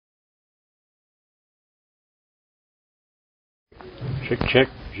Check, check.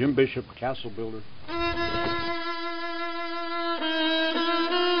 Jim Bishop, Castle Builder.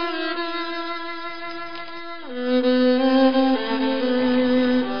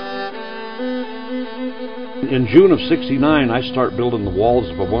 In June of '69, I start building the walls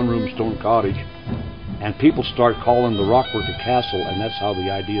of a one-room stone cottage, and people start calling the rockwork a castle, and that's how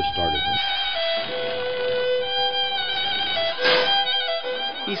the idea started.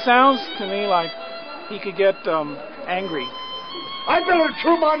 He sounds to me like he could get angry. I built a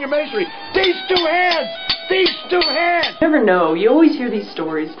true monumentary. These two hands! These two hands! You never know. You always hear these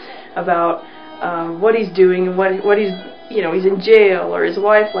stories about what he's doing and what he's, you know, he's in jail, or his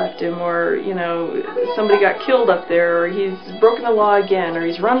wife left him, or, you know, somebody got killed up there, or he's broken the law again, or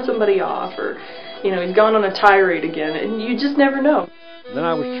he's run somebody off, or, you know, he's gone on a tirade again, and you just never know. Then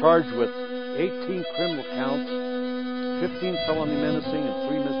I was charged with 18 criminal counts, 15 felony menacing, and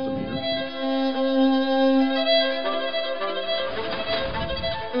 3 misdemeanors.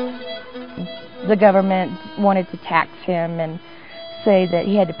 The government wanted to tax him and say that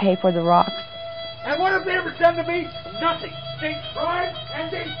he had to pay for the rocks. And what have they ever done to me? Nothing. They tried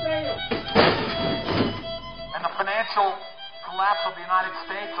and they failed. And the financial collapse of the United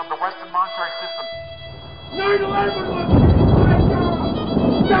States, of the Western monetary system. 9/11 was my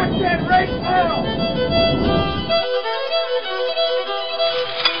job. Back then, right now.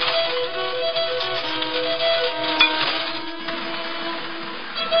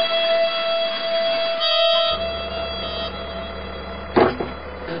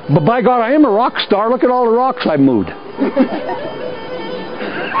 But by God, I am a rock star. Look at all the rocks I moved. I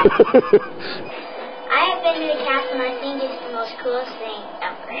have been to the castle, and I think it's the most coolest thing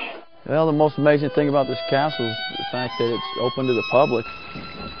ever. Well, the most amazing thing about this castle is the fact that it's open to the public.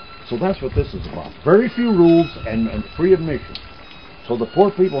 So that's what this is about. Very few rules and free admission. So the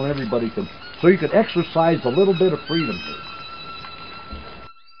poor people and everybody can, so you can exercise a little bit of freedom here.